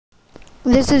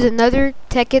This is another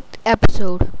tekkit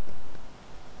episode.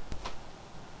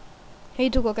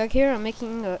 Hey, Tukokak here. I'm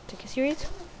making a tekkit series.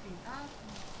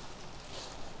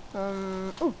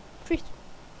 Oh, trees.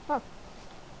 Oh.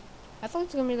 I thought it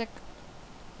was gonna be like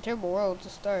a terrible world to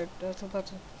start. I was about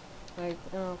to, like,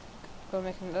 go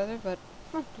make another, but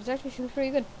this actually seems pretty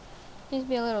good. Needs to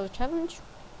be a little challenge.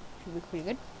 Should be pretty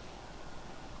good.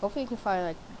 Hopefully you can find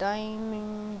like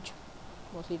diamond,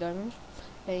 mostly diamonds,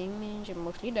 diamond and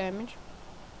mostly diamonds,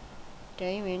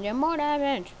 diamond and more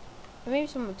diamonds, and maybe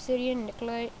some obsidian,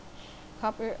 nikolite,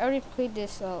 copper. I already played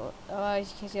this,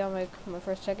 as you can see on my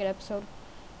first tekkit episode.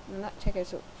 Not tekkit,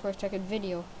 so first tekkit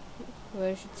video. What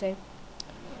I should say,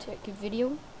 tekkit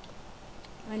video.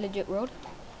 My legit world.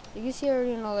 You can see I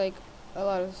already know like a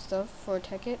lot of stuff for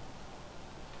tekkit.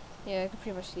 Yeah, I can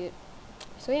pretty much see it.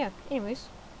 So yeah. Anyways,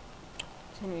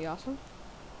 it's gonna be awesome.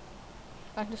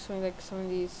 I'm just doing like some of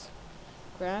these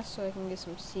grass so I can get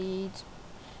some seeds.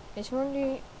 It's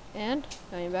wondering, and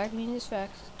I'm back using this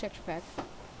texture pack.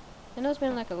 I know it's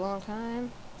been like a long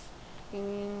time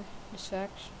using this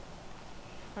fax.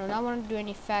 I do not want to do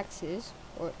any faxes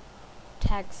or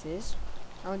taxes.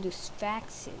 I want to do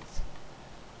faxes.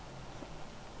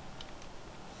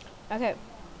 Okay.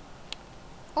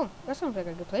 Oh, that sounds like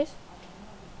a good place.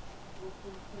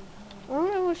 I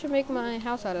wonder what I should make my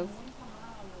house out of.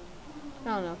 I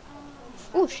don't know.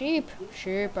 Oh, sheep!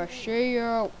 Sheep, I see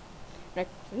you! Like,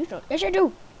 you don't. Yes, I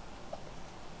do!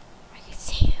 I can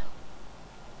see you.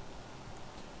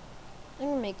 I'm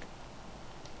gonna make.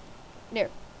 There.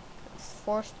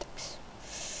 4 sticks.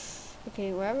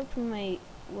 Okay, wherever I put my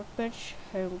workbench,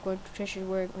 I'm going to treasure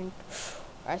where I'm going.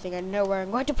 I think I know where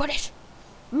I'm going to put it!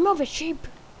 Move it, sheep!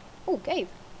 Oh, cave!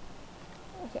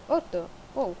 Okay, what the?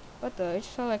 Whoa, what the? I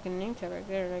just saw like a name tag right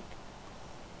there, like.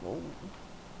 Whoa.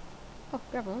 Oh,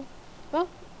 grab one. Well,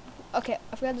 okay,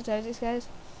 I forgot to tell this, guys,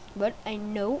 but I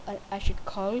know I should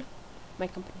call my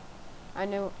company. I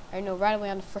know right away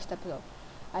on the first episode.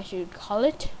 I should call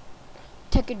it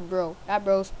tekkit Bro. That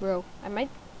bro's bro. I might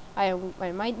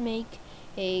make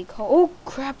a call. Oh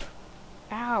crap!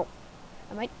 Ow!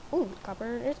 I might. Oh,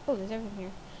 copper. There's everything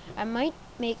here. I might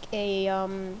make a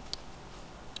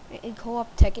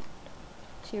co-op tekkit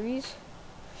series.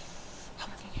 How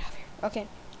am I gonna get out of here? Okay,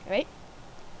 right.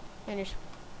 And there's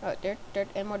dirt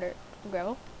and more dirt,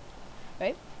 gravel,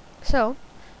 right? So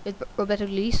it's Roberto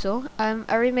Liso. I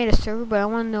already made a server, but I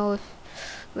want to know if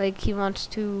like he wants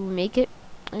to make it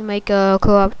and make a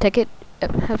co-op tekkit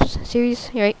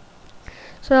series, right?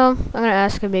 So I'm gonna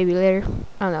ask him maybe later.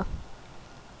 I don't know.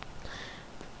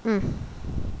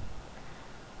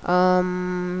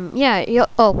 Yeah. I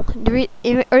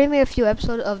already made a few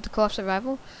episodes of the co-op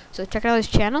survival, so check out his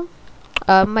channel.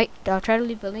 I'll try to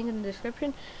leave a link in the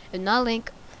description. If not a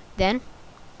link, then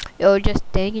you just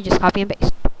copy and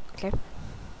paste. Okay.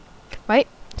 Right?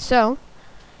 So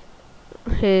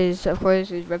of course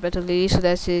his Roberto Lee, so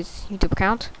that's his YouTube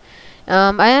account.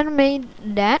 I animated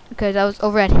that because I was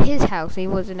over at his house and he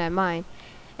wasn't at mine.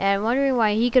 And I'm wondering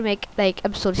why he could make like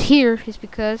episodes here is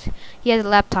because he has a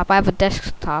laptop. I have a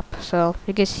desktop, so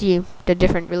you can see the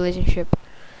different relationship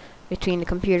between the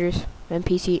computers and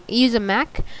PC. You use a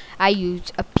Mac, I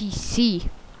use a PC.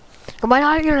 Combine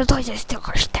all your toys still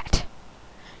are that.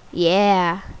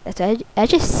 Yeah, I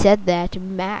just said that.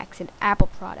 Macs and Apple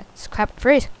products. Crap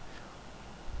phrase.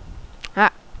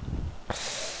 Ah.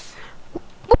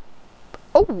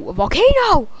 Oh, a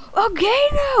volcano!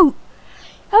 Volcano!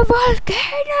 A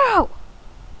volcano!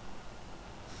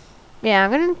 Yeah,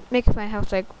 I'm gonna make my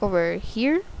house like over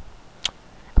here.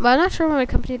 But I'm not sure when my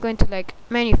company is going to like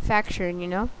manufacture, you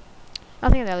know? I'll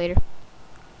think of that later.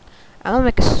 I'm gonna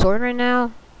make a sword right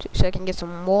now so I can get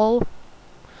some wool.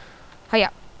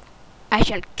 Hiya. I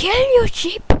shall kill you,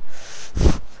 sheep!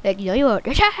 Like, you know you won't.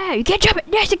 You can't jump it!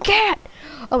 Yes, you can't!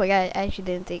 Oh my god, I actually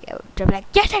didn't think I would jump. Like,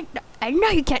 yes, I know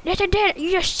you can't! Yes, I did!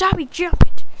 You just saw me jump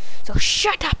it! So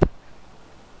shut up!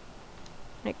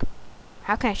 Like,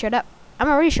 how can I shut up? I'm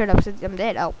already shut up since I'm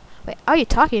dead. Oh, wait, how are you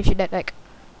talking if you're dead? Like,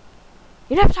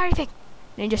 you never saw anything!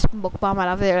 And you just smoke bomb out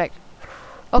of there, like,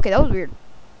 okay, that was weird.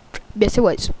 Yes, it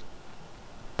was.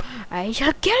 I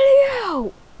shall kill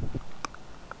you!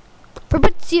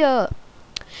 Fabrizia!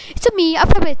 It's a me,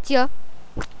 Fabrizia.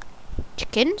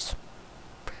 Chickens?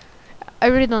 I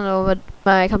really don't know what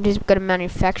my company's gonna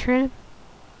manufacture.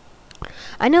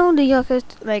 I know the Yakas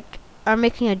like are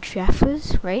making a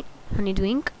Jaffas, right?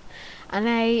 Honeydew, and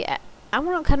I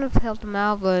want to kind of help them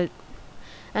out, but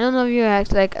I don't know if you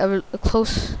have like a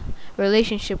close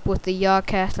relationship with the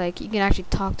Yawcast. Like you can actually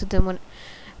talk to them when,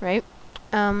 right?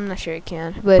 I'm not sure you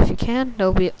can, but if you can, that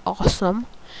would be awesome.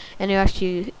 And you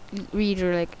actually read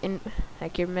or like in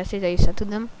like your message that you sent to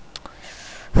them.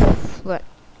 but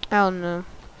I don't know.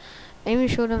 Maybe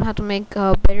show them how to make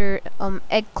a better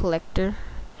egg collector.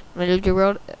 My little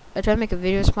world. I tried to make a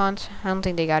video response. I don't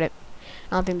think they got it.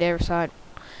 I don't think they ever saw it.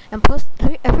 And plus,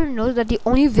 have you ever noticed that the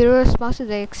only video responses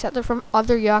they accept are from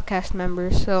other Yawcast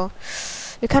members? So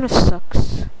it kind of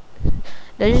sucks.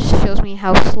 That just shows me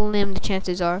how slim the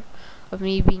chances are of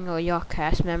me being a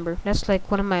Yawcast member. That's like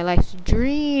one of my life's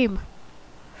dream.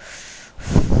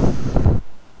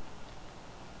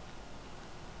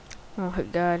 Oh my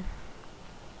god.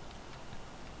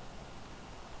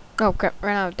 Oh crap,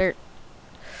 ran out of dirt.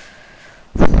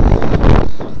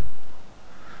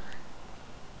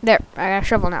 There, I got a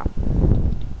shovel now.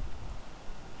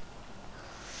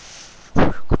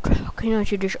 Okay, now I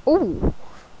should just. Oh,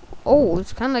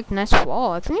 it's kind of like a nice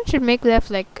wall. I think I should make that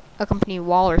like a company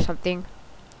wall or something.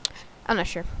 I'm not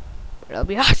sure, but it'll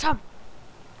be awesome.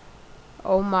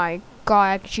 Oh my god,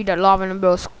 I can see that lava in the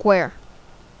middle square.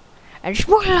 And there's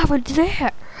more lava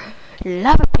there.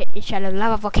 Lava pit inside a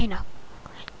lava volcano.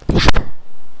 Lava.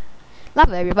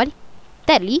 Lava, everybody.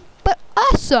 Deadly, but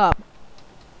awesome.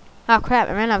 Oh crap,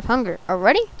 I ran out of hunger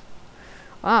already?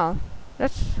 Wow,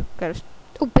 that's kind of.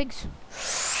 Oh, pigs.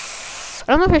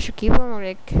 I don't know if I should keep them or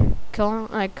like kill them.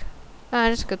 Like,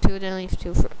 just go 2, then leave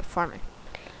 2 for farming.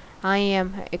 I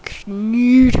am in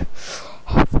need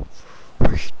of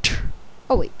meat.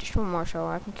 Oh wait, just 1 more so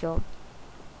I can kill them.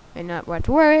 And not what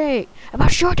to worry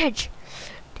about shortage.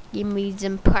 Give me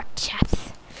some pork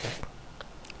chops.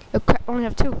 Oh crap, I only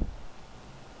have 2.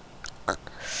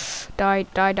 Die.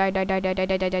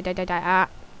 Ah.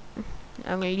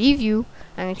 I'm gonna leave you.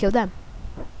 I'm gonna kill them.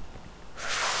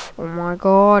 Oh my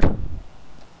god.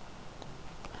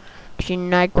 This is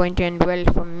not going to end well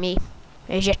for me.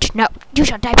 Is it? No. You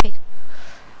shall die, pig.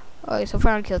 Okay, so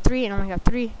far I killed 3 and I only have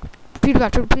 3. Please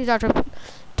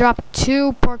drop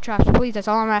 2 pork chops, please. That's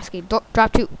all I'm asking.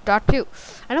 Drop 2. Drop 2.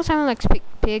 I know someone likes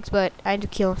pigs, but I need to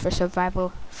kill them for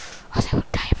survival. Else I will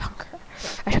die of hunger.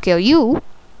 I shall kill you.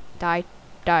 Die.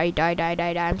 I'm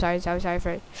sorry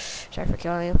for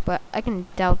killing you, but I can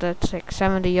doubt that like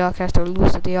some of the Yawcast or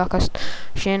loose of the Yawcast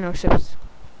channel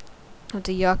of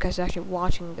the Yawcast actually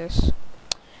watching this.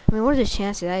 I mean, what are the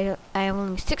chances? I have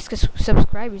only 6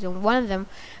 subscribers, and one of them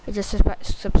is just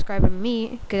subscribing to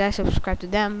me because I subscribe to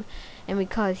them, and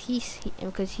because he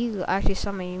actually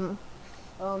saw my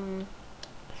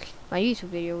my YouTube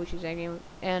video, which is actually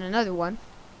and another one.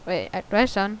 Wait, right,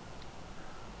 son?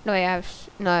 No, I have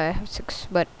 6,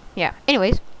 but yeah.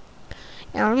 Anyways,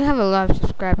 I only have a lot of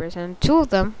subscribers, and 2 of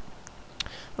them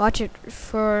watch it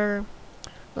for,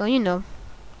 well, you know,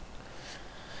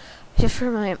 just for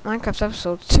my Minecraft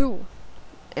episodes 2,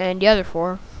 and the other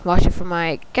 4 watch it for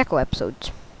my Gecko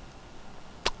episodes.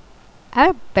 I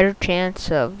have a better chance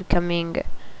of becoming.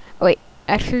 Oh, wait,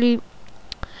 actually,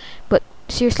 but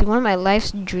seriously, one of my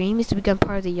life's dreams is to become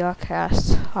part of the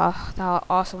Yawcast. Oh, how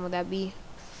awesome would that be?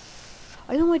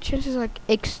 I know my chances are like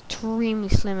extremely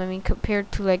slim. I mean,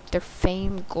 compared to like their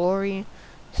fame, glory,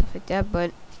 stuff like that.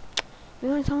 But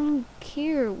I don't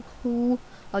care who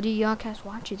all the Yawcast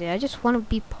watches it. I just want to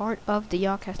be part of the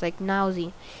Yawcast, like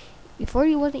Nowzy. Before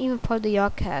he wasn't even part of the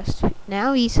Yawcast.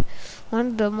 Now he's one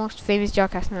of the most famous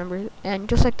Yawcast members. And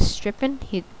just like the Strippin,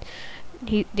 they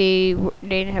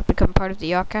didn't have become part of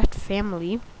the Yawcast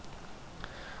family.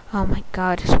 Oh my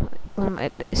God! One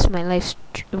of my life's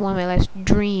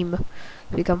dream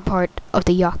to become part of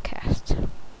the Yawcast.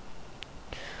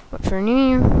 But for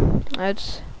me,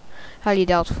 that's highly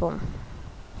doubtful.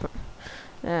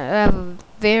 I have a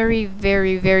very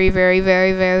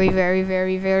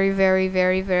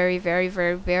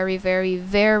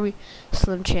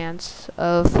slim chance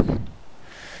of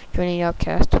joining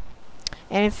Yawcast.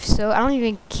 And if so, I don't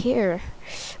even care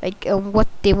like what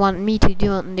they want me to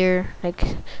do on their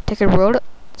like Tekkit World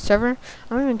server.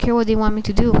 I don't even care what they want me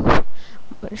to do.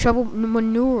 Shovel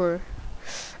manure.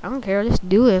 I don't care. Just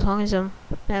do it as long as I'm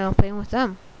playing with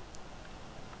them.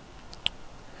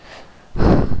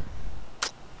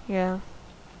 Yeah.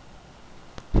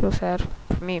 So sad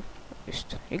for me.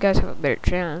 Just you guys have a better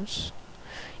chance.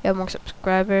 You have more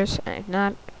subscribers, and if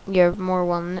not, you have more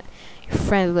your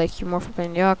friends like you more for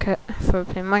playing for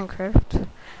playing Minecraft.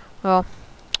 Well,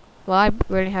 I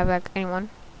barely have like anyone.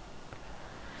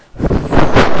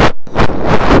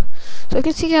 So you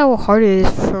can see how hard it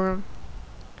is for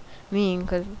me,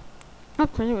 because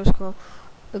it was cool.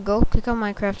 Go click on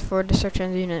Minecraft for the search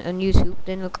engine on YouTube,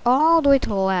 then look all the way to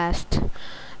the last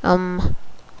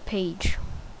page.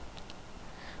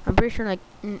 I'm pretty sure like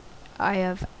I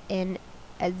have an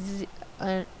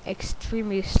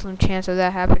extremely slim chance of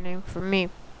that happening for me.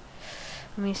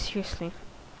 I mean, seriously.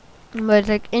 But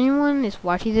like anyone is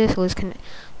watching this who is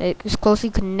is closely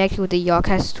connected with the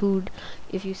Yawcast tool,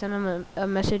 if you send them a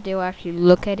message, they will actually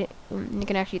look at it. You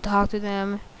can actually talk to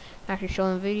them, actually show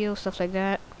them videos, stuff like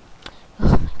that.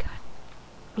 Oh my god.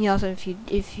 Yeah, also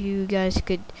if you guys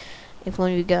could, if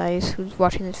one of you guys who's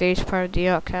watching this video is part of the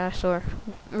Yawcast or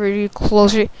really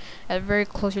close, a very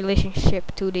close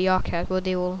relationship to the Yawcast, well,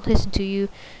 they will listen to you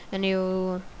and they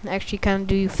will actually kind of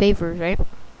do you favors, right?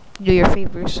 Do your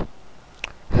favors.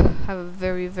 Have a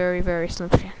very, very, very slim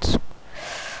chance.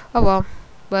 Oh well,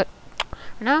 but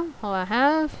for now, all I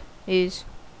have is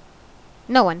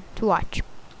no one to watch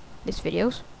these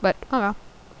videos. But oh well,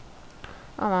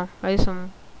 oh well.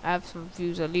 I have some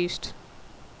views at least.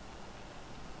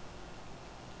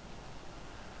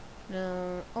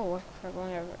 No, oh, I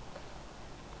only have.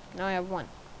 Now I have one.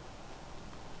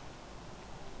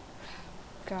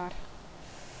 God.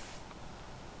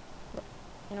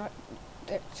 You know what?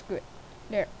 There, screw it.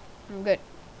 There, I'm good.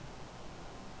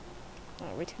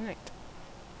 I'll wait tonight.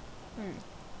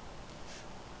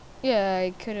 Yeah,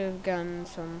 I could have gotten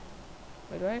some.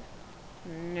 Wait, do I?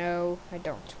 No, I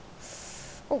don't.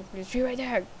 Oh, there's a tree right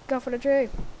there. Go for the tree.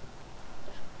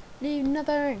 Leave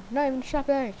nothing. Not even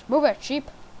shopping. Move it,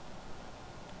 sheep.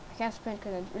 I can't sprint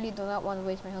because I really do not want to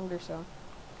waste my hunger, so.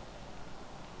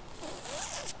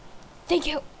 Thank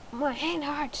you. My hand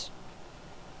hurts.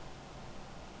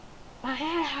 My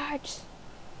hand hurts.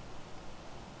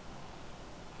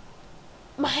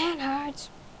 My hand hurts.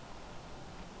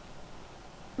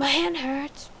 My hand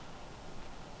hurts.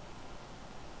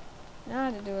 Now I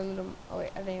have to do a little. Oh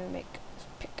wait, I didn't even make this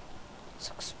pick.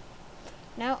 Sucks.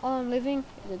 Now all I'm living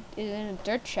is in a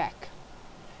dirt shack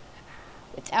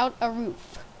without a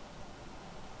roof,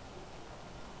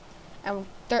 and with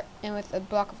dirt and with a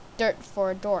block of dirt for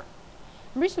a door.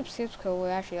 Maybe some Cisco would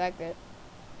actually like that.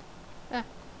 Ah.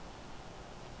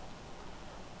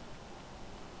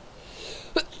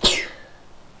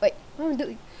 Wait, what am I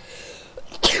doing?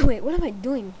 Wait, what am I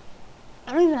doing?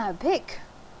 I don't even have a pick.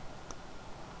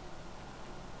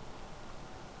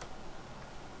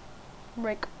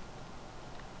 Break.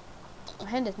 My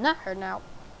hand does not hurt now.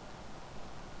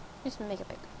 Just make a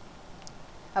pick.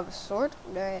 I have a sword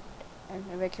that, and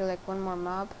if I kill like one more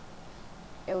mob,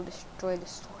 it will destroy the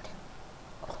sword.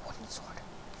 Oh, wooden sword.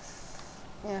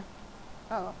 Yeah.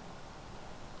 Oh.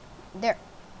 There.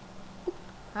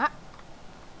 Ah.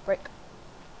 Break.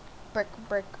 Break,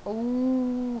 break.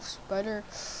 Oh, spider.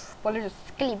 Well, there's a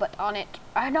skelly butt on it.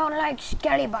 I don't like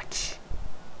skelly butts.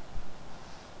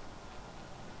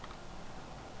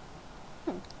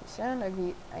 Sound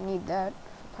like I need that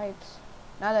for pipes.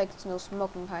 Not like it's no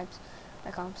smoking pipes,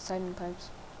 like siding pipes.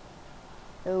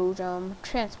 Those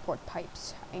transport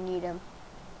pipes. I need them.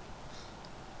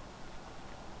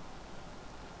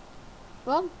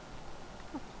 Well,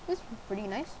 this is pretty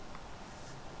nice.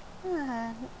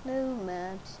 Ah, no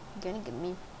maps. Gonna get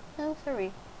me. No,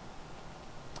 sorry.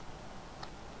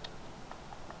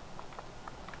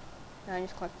 Now I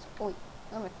just collect. Oh wait,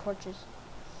 I have my torches.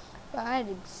 But I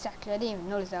didn't even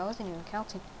notice that. I wasn't even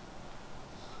counting.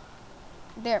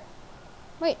 There.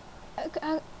 Wait.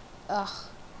 Ugh.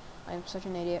 I am such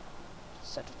an idiot.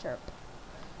 Such a terp.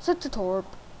 Such a torp.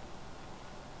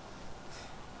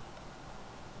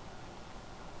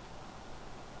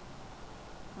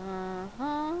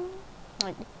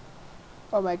 Like,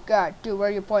 oh my god, dude, where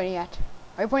are you pointing at?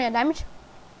 Are you pointing at damage?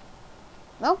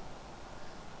 No?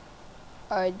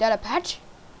 Is that a patch?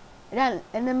 Is that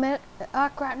in the middle? Oh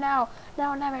crap, no.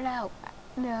 No, never, no.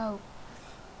 No.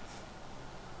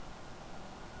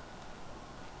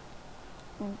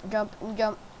 Jump,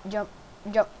 jump, jump,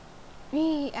 jump.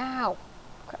 Eee, ow.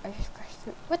 Crap, I just crashed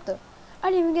through. What the?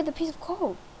 I didn't even get the piece of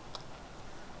coal.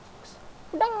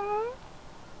 No.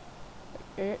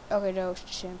 Okay, no,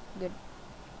 shit. Good.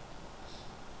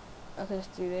 Okay, let's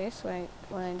do this when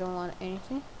I don't want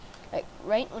anything. Like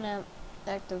right when I'm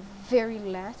at the very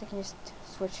last, I can just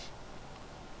switch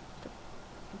to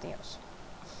something else.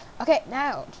 Okay,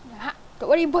 now,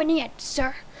 what are you pointing at,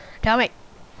 sir? Tell me.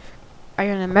 Are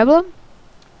you in a metal?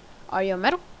 Are you a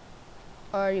metal?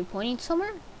 Are you pointing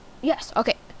somewhere? Yes.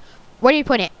 Okay. What are you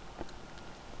pointing at?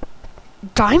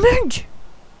 Diamond?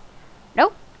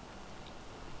 No.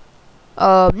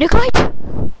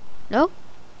 Nikolite? No.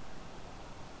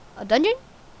 A dungeon?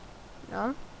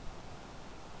 No.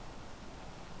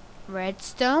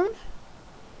 Redstone?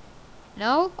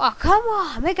 No? Oh, come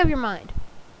on. Make up your mind.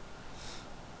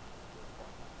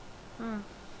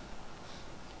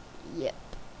 Yep.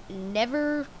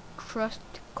 Never trust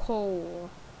coal.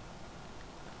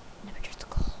 Never trust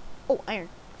coal. Oh, iron.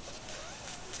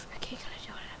 Okay, gotta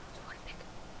show it.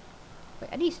 Wait,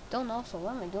 I need stone also.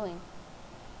 What am I doing?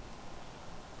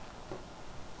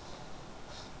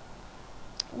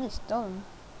 I need stone.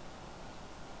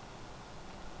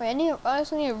 Wait, I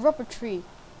also need a rubber tree.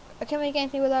 I can't make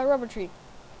anything without a rubber tree.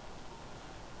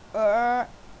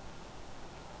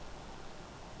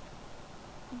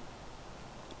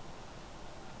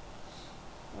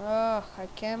 Oh, I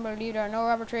can't believe there are no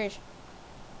rubber trees.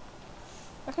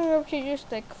 How can rubber trees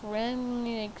just like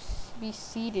randomly like be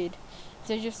seeded?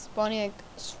 They're just spawning like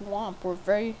swamp or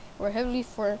heavily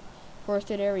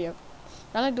forested area.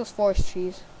 Not like those forest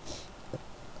trees.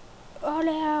 Oh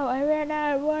no, I ran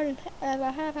out of one and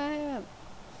a half I am.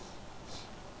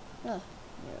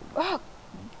 Oh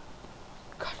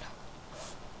God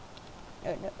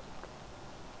no. No.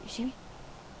 You see me?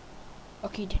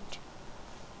 Okay, you didn't.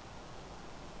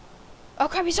 Oh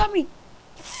crap, he saw me!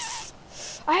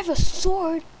 I have a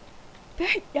sword!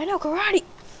 I know karate!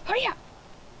 Hurry up!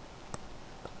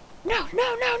 No!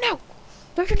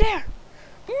 Don't you dare!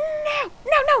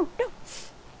 No!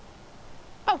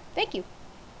 Oh, thank you.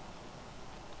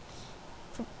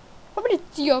 How many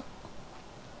you?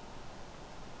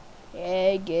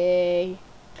 Hey, gay.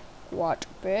 What?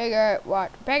 Bigger?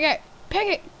 What? Bigger?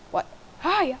 Piggy! What?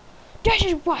 Hiya! This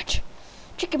is what?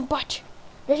 Chicken butt!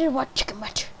 This is what chicken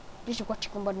butt! This is what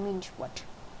chicken butt means. What?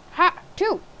 Ha!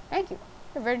 2! Thank you.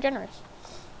 You're very generous.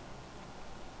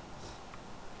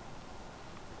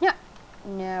 Yeah.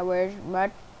 Now where's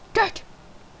my dirt?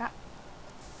 Ah.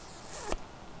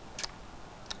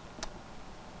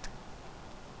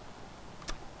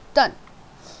 Done.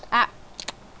 Ah.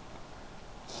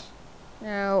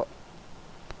 Now,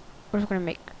 what am I gonna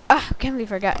make? Ah, I can't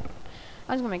believe I forgot.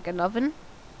 I was gonna make an oven.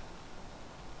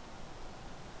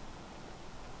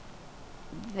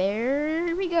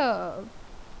 There we go.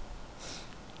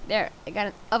 There, I got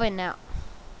an oven now.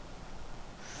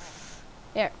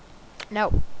 There.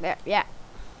 No. There, yeah.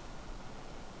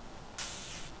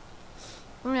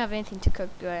 I don't have anything to cook,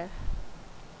 do I?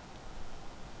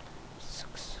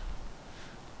 Sucks.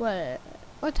 What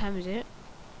time is it?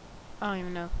 I don't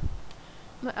even know.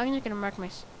 I'm just gonna mark my...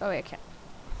 Oh wait, I can't.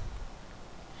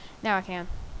 Now I can.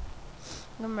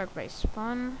 I'm gonna mark my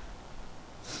spawn.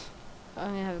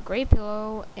 I'm gonna have a gray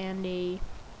pillow and a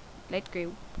light gray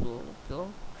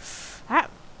pillow. Ah,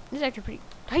 this is actually pretty.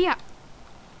 Hiya!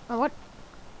 Oh, what?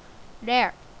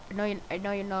 There. I know you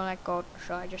don't like gold,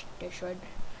 so I just destroyed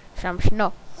some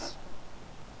snow.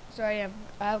 Sorry,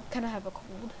 I kind of have a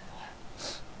cold.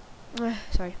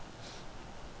 Sorry.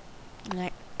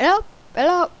 Like, hello,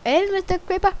 hey, Mr.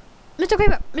 Creeper, Mr.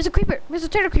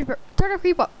 Turtle Creeper, Turtle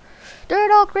Creeper.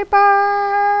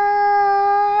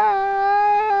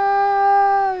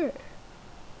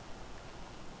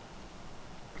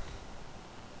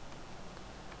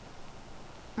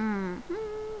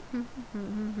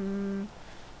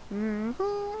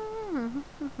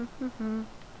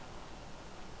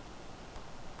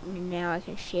 Now I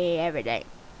can share everything.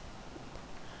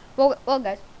 Well,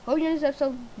 guys, hope you enjoyed this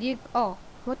episode.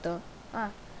 What the?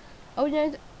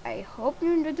 I hope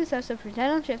you enjoyed this episode for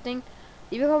channel shifting.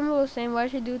 Leave a comment below saying what I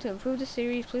should do to improve the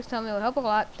series. Please tell me, it will help a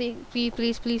lot. Please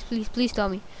tell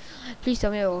me. Please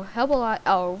tell me, it will help a lot.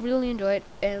 I'll really enjoy it.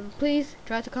 And please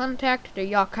try to contact the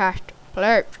Yawcast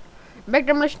players. Make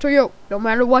them listen to you, no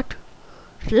matter what.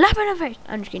 Slap in the face.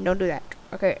 I'm just kidding, don't do that.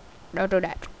 Okay, don't do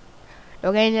that.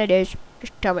 Don't get into this.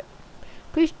 Just tell me.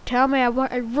 Please tell me. I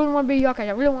really want to be Yawcast.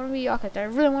 I really want to be Yawcast. I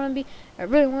really want to be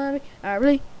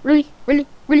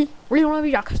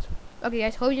Yawcast. Okay,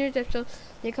 guys. Hope you enjoyed this episode.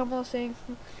 They come all saying,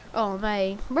 "Oh,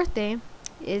 my birthday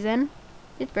is in.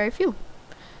 It's very few.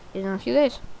 It's in a few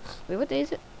days. Wait, what day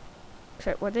is it?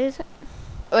 Sorry, what day is it?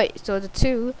 Wait, so the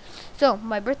 2. So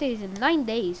my birthday is in 9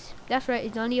 days. That's right.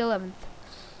 It's on the 11th.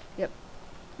 Yep.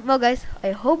 Well, guys,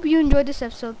 I hope you enjoyed this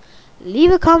episode.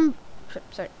 Leave a comment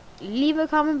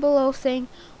below saying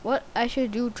what I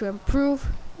should do to improve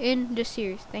in this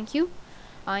series. Thank you.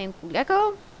 I am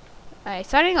Gecko.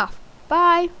 Signing off.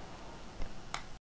 Bye.